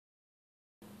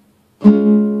He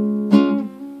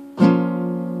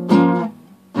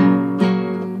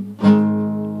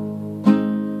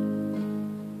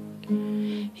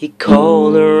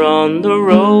called her on the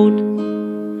road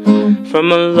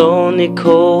from a lonely,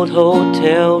 cold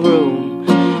hotel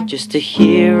room, just to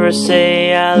hear her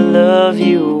say, I love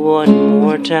you one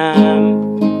more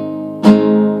time.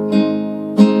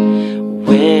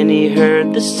 When he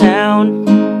heard the sound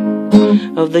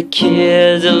of the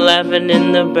kids laughing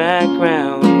in the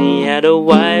background, he had to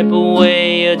wipe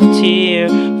away a tear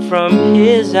from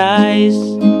his eyes.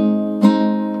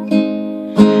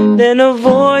 Then a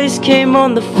voice came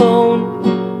on the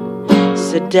phone,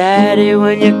 said, Daddy,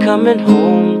 when you're coming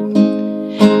home?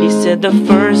 He said the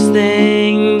first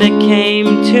thing that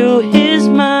came to his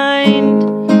mind,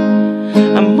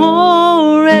 I'm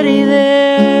already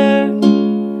there.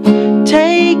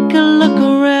 Take a look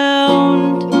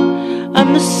around.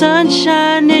 I'm the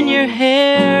sunshine in your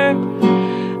hair.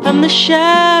 I'm the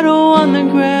shadow on the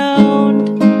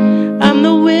ground. I'm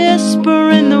the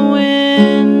whisper in the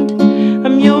wind.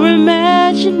 I'm your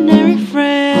imaginary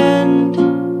friend.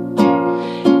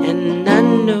 And I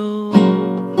know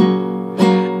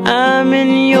I'm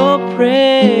in your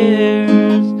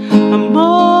prayers. I'm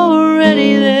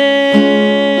already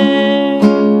there.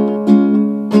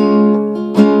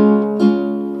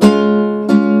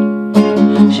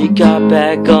 She got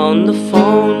back on the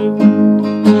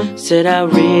phone, said, I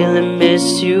really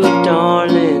miss you,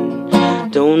 darling.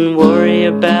 Don't worry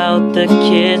about the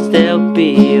kids, they'll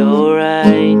be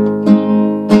alright.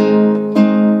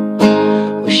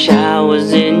 Wish I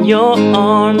was in your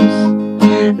arms,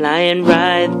 lying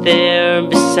right there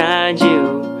beside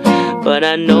you, but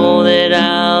I know that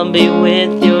I'll be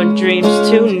with your dreams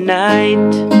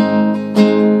tonight.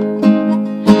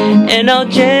 And I'll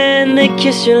gently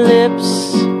kiss your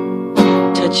lips,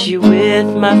 touch you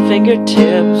with my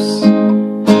fingertips.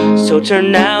 So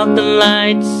turn out the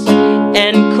lights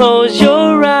and close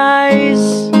your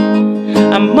eyes.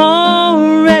 I'm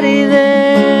already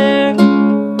there.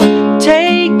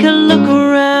 Take a look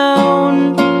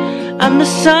around. I'm the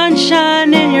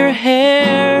sunshine in your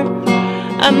hair.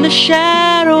 I'm the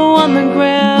shadow on the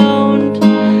ground.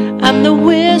 I'm the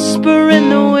whisper in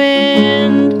the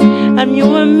wind. I'm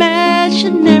your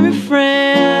imaginary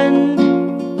friend.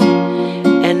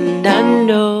 And I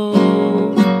know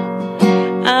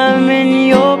I'm in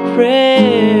your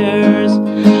prayers.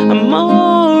 I'm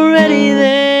already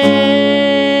there.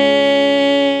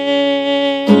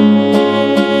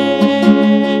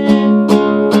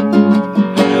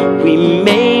 We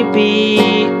may be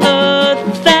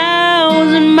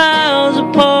 1,000 miles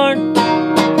apart,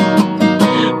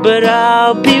 but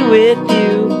I'll be with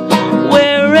you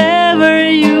wherever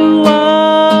you are.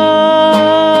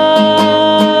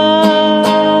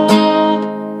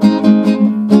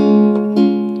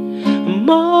 I'm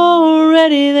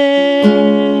already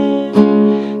there.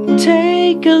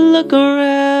 Take a look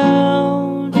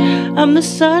around. I'm the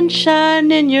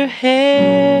sunshine in your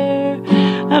hair.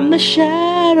 I'm the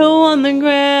shadow on the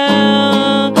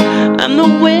ground. I'm the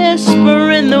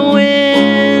whisper in the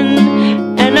wind,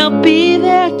 and I'll be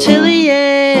there till the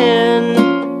end.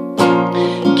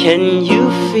 Can you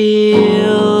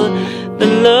feel the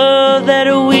love that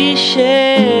we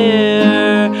share?